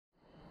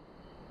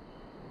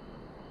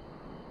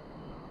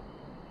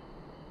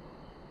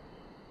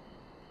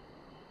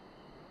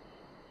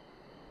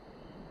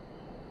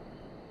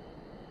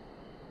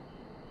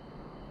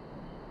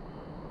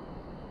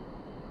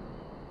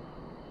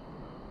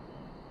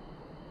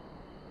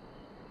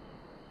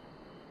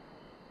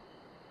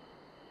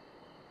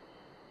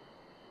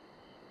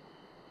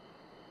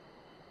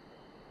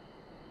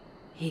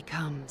He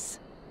comes.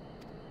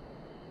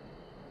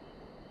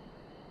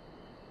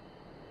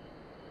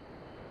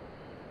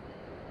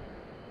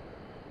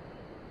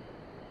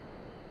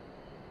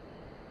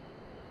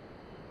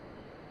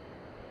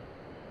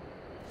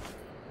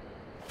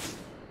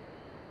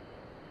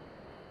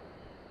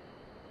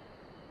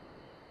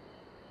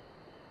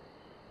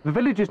 The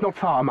village is not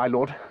far, my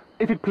lord.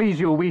 If it please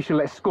you, we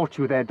shall escort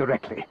you there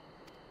directly.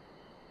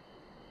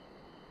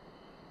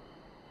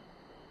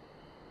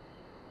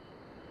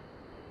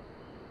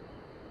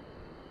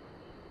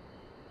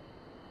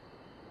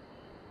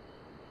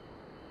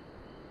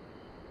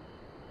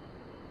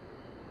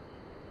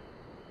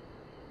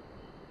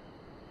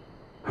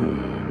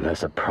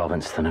 Less a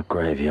province than a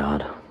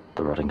graveyard.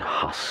 The rotting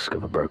husk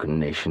of a broken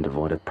nation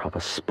devoid of proper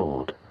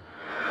sport.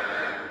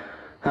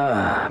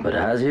 But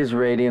as his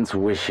radiance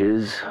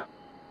wishes...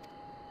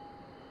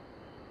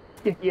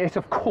 Yes,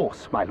 of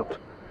course, my lord.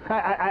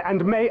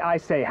 And may I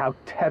say how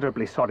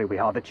terribly sorry we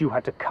are that you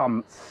had to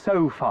come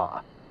so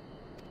far.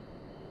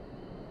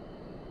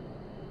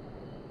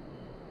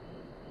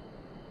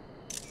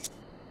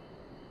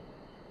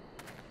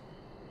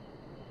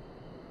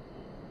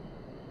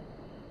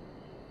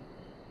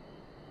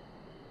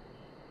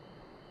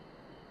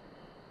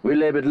 We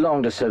labored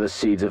long to sow the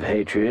seeds of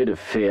hatred, of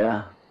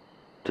fear,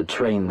 to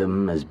train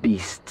them as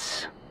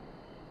beasts.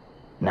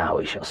 Now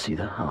we shall see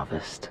the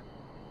harvest.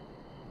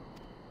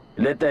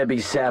 Let there be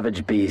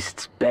savage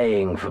beasts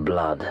baying for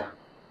blood,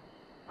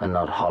 and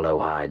not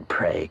hollow-eyed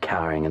prey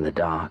cowering in the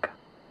dark,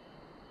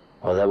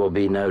 or there will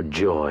be no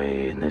joy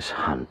in this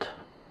hunt.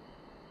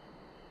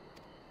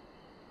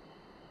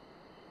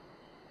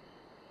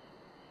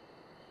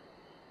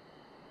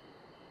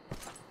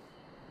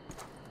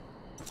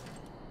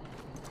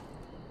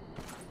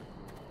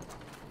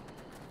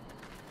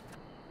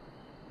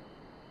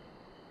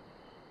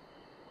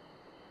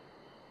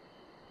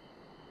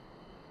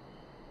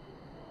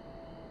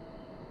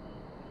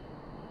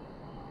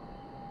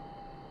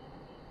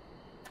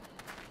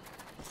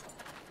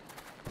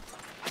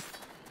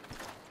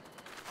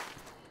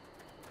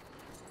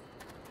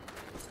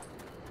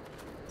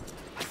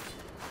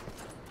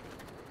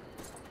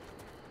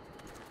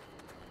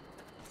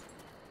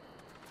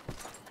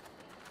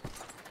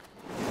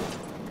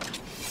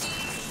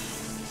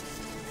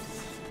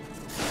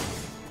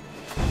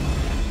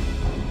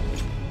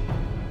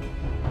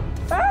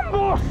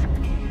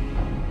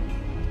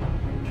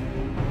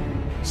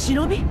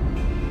 Shinobi?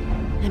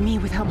 And me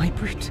without my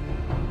brute.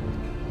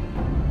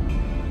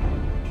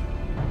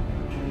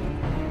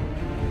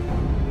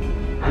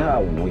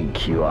 How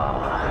weak you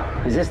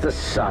are. Is this the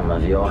sum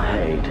of your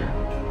hate?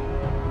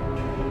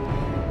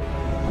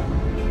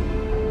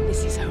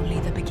 This is only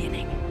the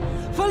beginning.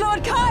 For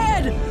Lord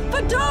Kayed!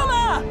 For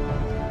Doma!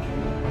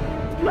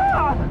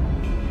 Ah!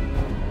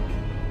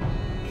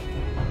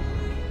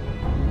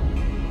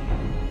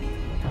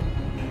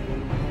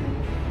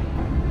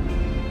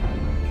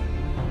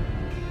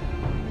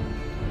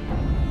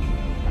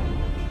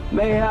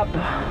 Mayhap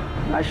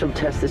I shall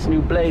test this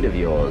new blade of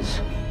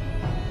yours.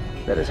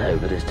 Let us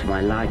hope it is to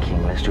my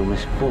liking, lest your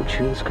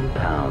misfortunes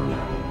compound.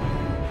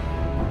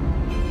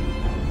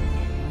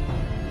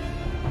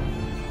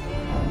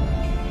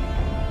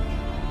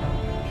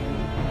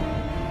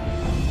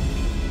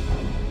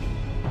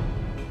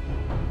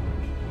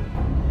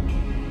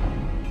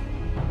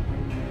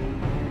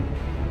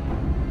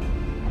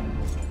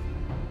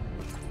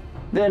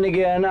 Then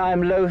again, I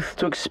am loath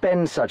to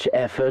expend such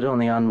effort on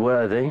the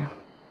unworthy.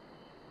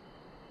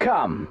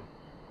 Come,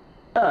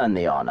 earn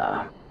the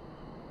honor.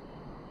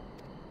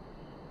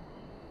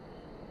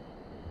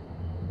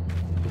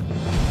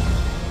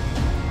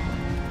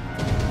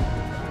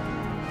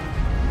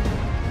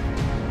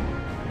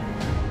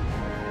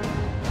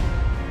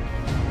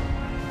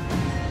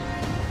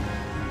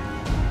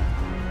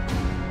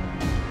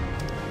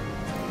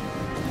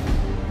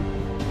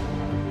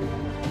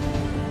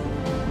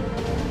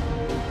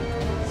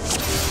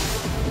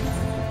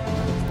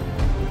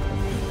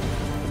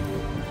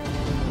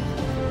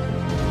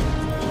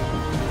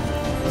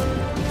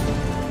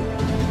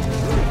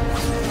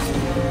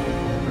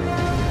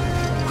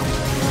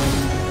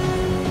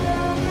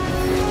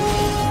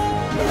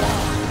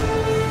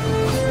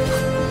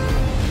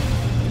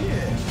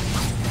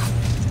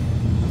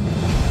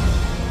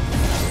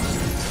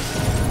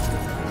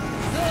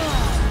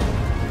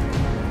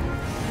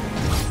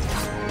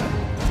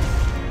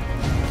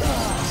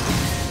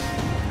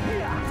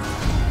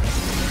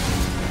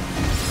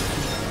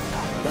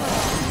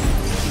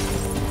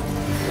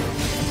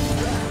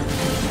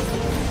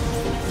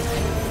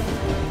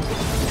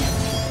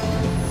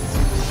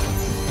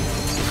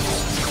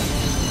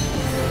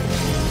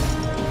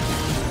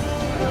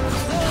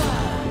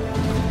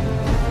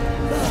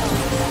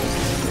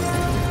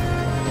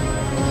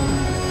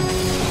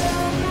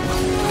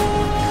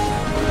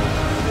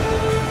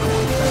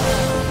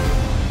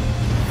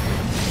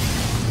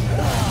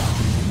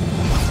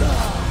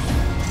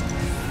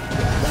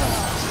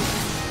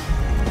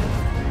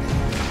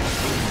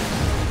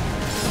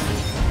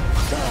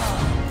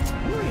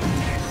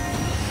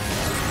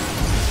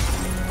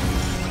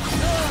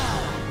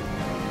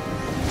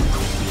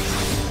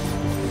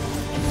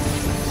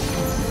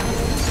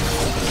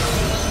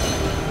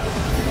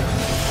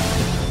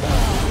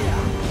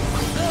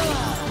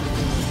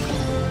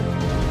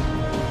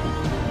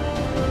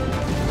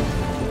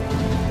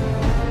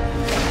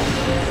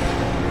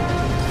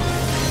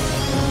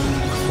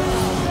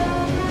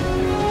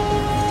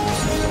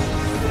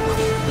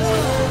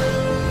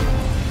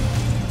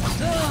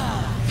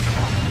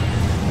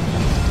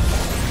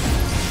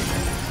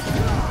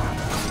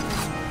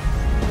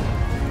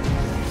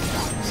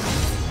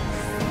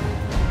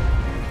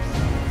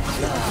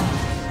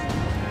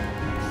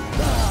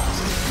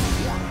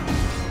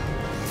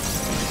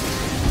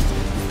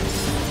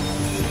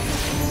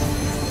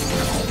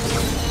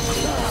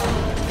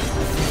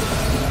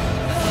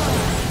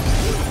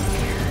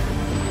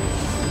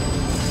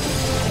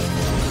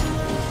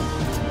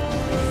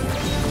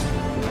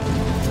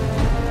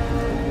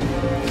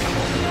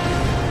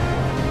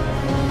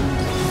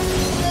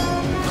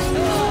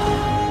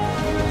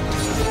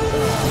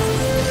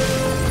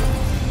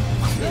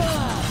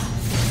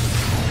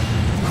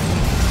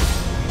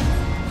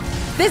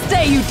 This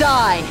day you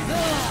die!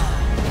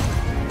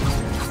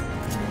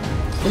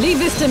 Leave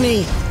this to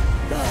me!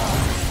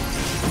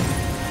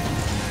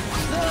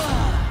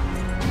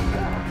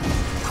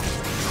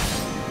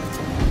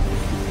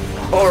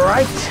 All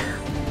right.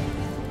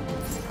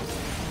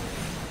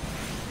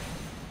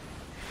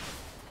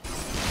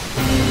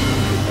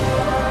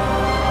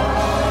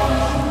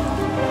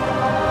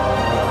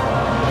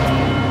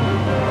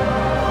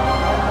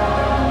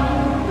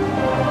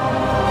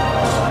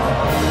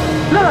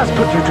 Let us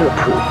put you to a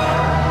proof.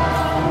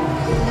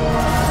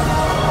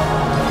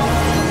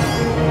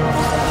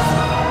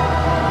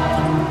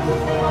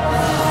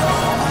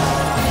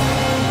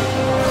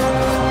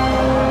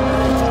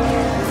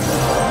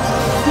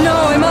 No,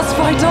 I must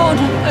fight on!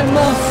 I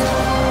must!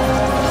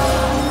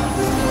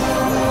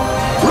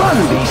 Run,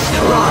 beast,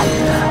 run!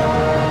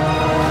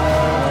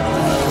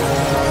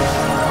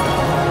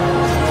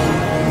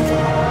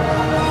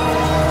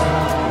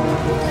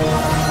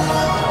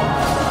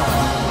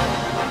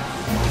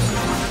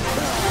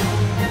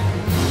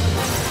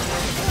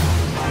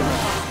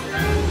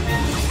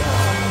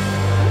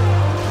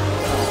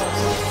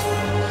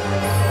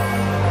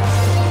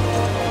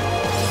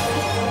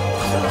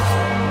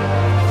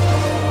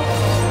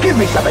 Give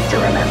me something to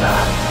remember.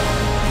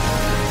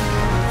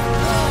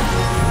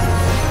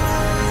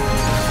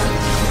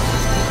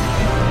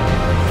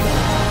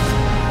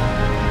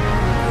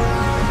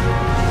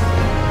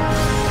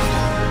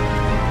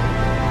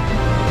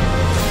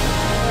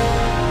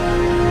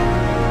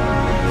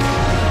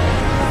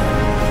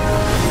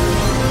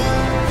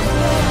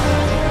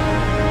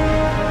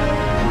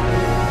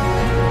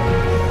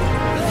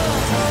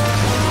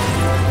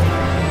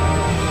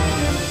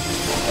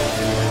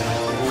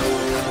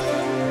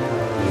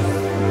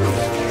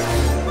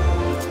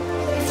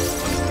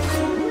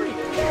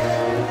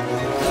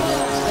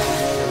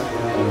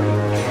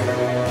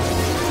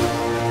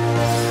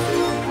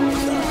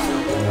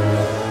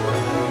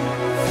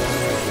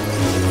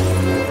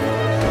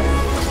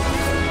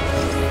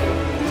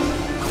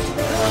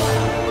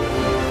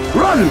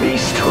 Run,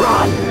 beast,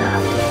 run!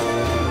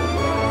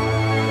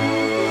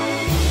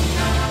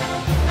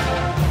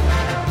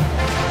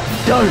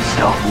 Don't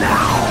stop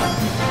now!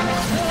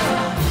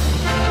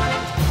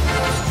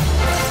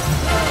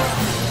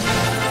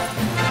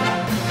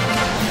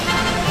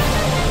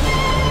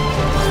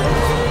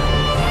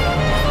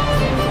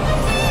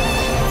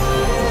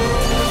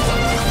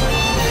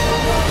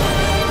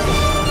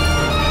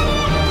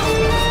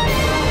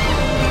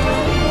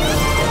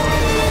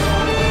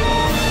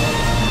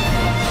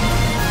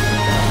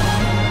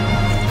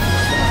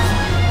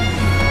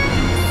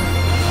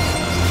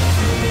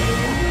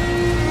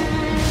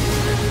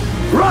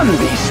 Run,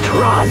 beast,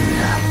 run!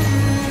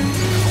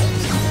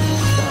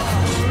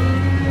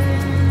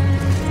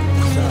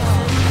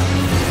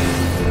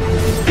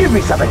 Give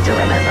me something to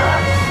remember.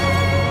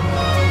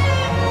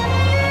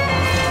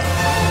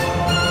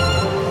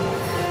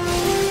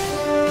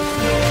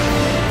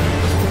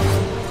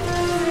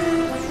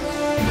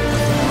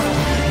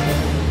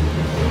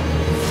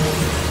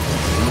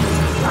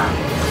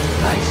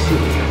 I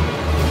see.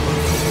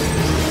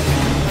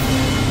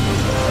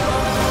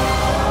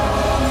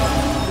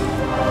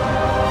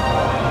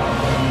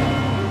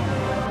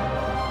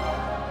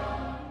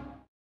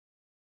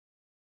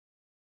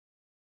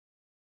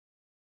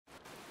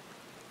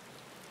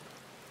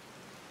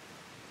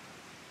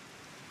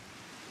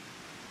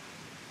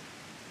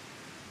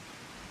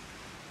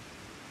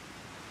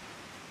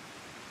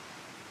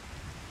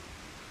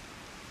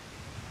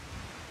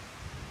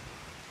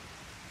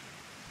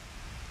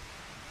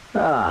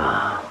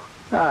 Ah,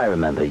 I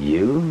remember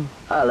you.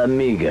 Al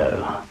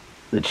Amigo,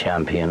 the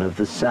champion of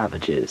the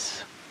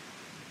savages.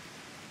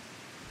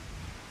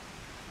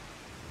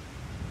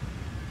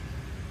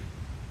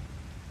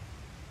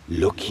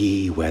 Look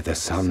ye where the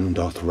sun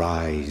doth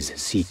rise,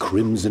 see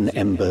crimson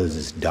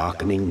embers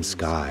darkening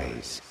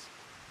skies.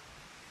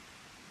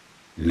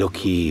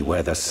 Look ye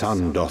where the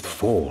sun doth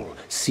fall,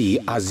 see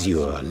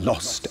azure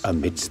lost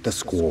amidst the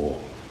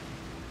squall.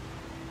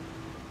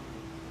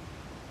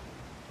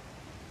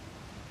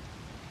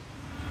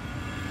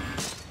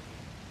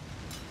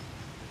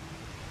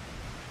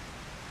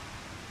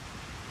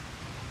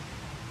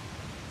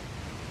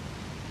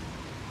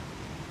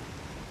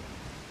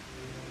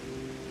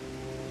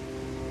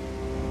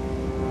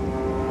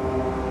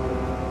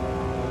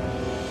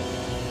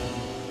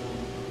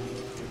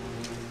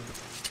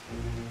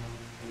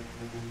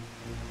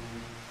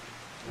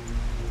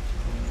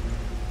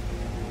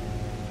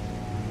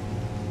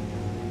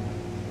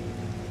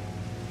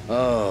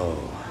 Oh,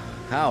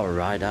 how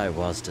right I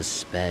was to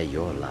spare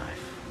your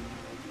life.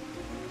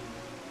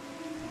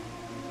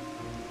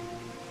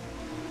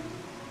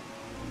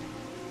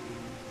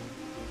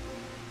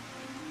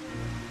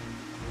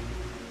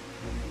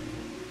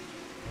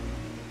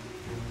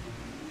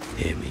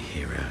 Hear me,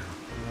 hero.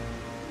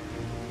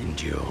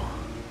 Endure.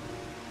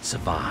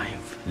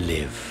 Survive.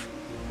 Live.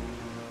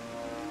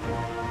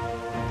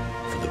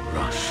 For the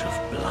rush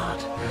of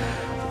blood.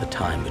 For the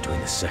time between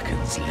the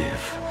seconds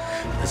live.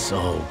 The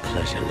sole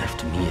pleasure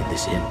left me in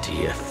this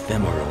empty,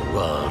 ephemeral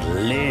world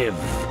live.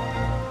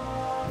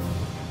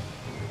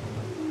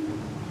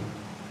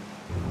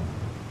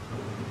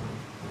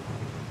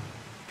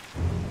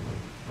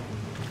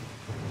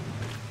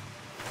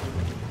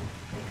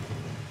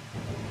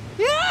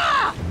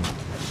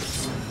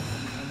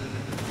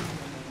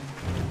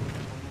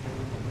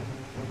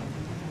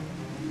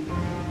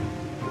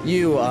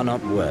 You are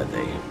not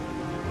worthy.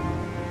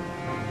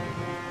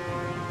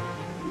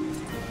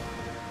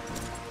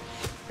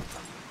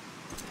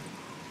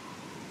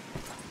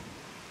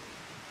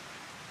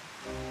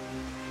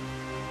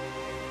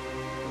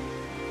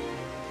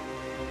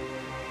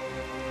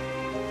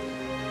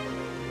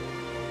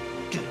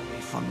 Get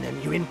away from them,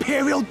 you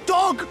Imperial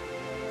dog!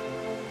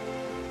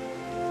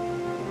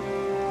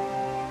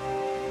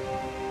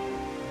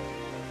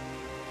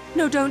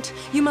 No, don't.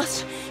 You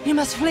must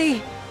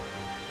flee.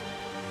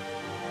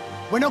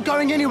 We're not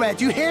going anywhere,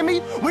 do you hear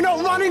me? We're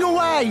not running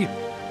away!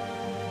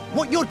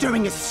 What you're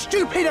doing is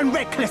stupid and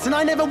reckless, and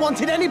I never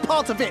wanted any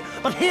part of it,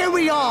 but here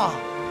we are!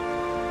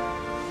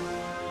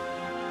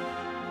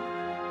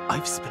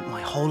 I've spent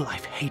my whole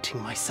life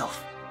hating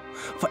myself.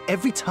 For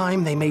every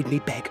time they made me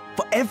beg,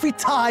 for every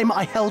time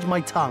I held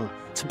my tongue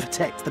to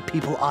protect the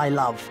people I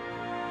love.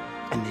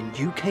 And then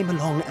you came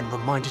along and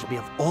reminded me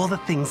of all the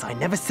things I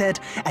never said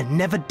and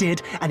never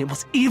did, and it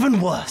was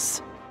even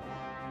worse.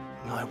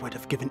 I would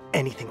have given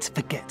anything to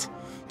forget,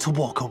 to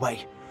walk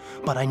away,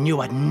 but I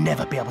knew I'd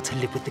never be able to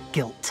live with the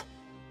guilt.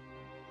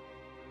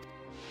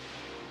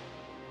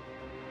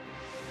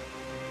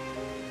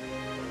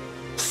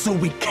 So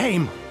we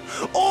came,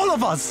 all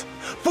of us,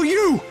 for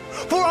you,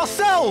 for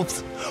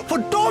ourselves, for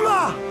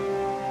Doma!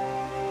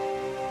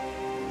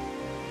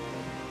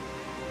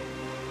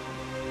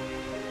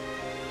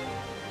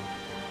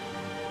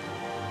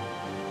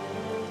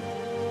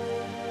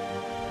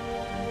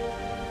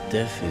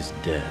 Death is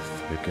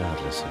death,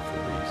 regardless of the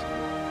reason.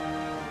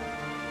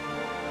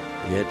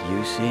 Yet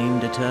you seem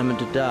determined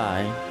to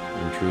die,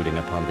 intruding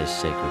upon this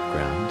sacred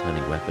ground,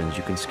 turning weapons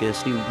you can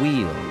scarcely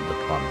wield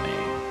upon me.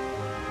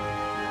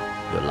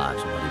 Your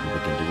lives will not even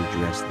begin to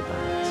redress the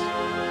balance.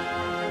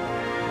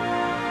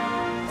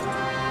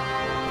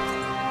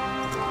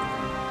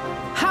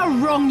 How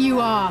wrong you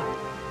are!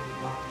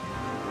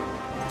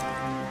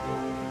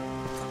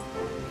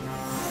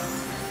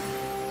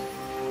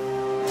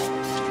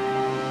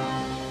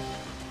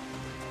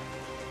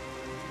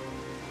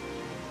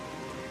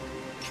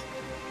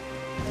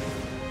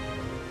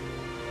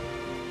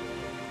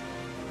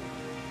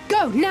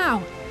 Go,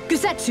 now!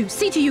 Gusetsu,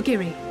 see to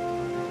Yugiri!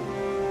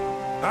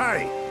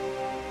 Hey!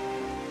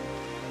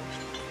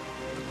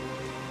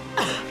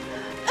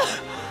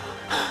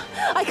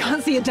 I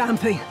can't see a damn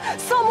thing!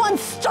 Someone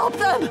stop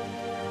them!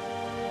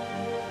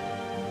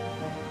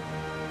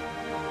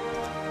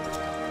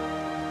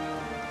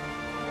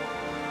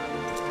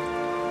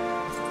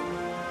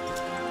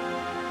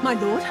 My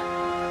lord?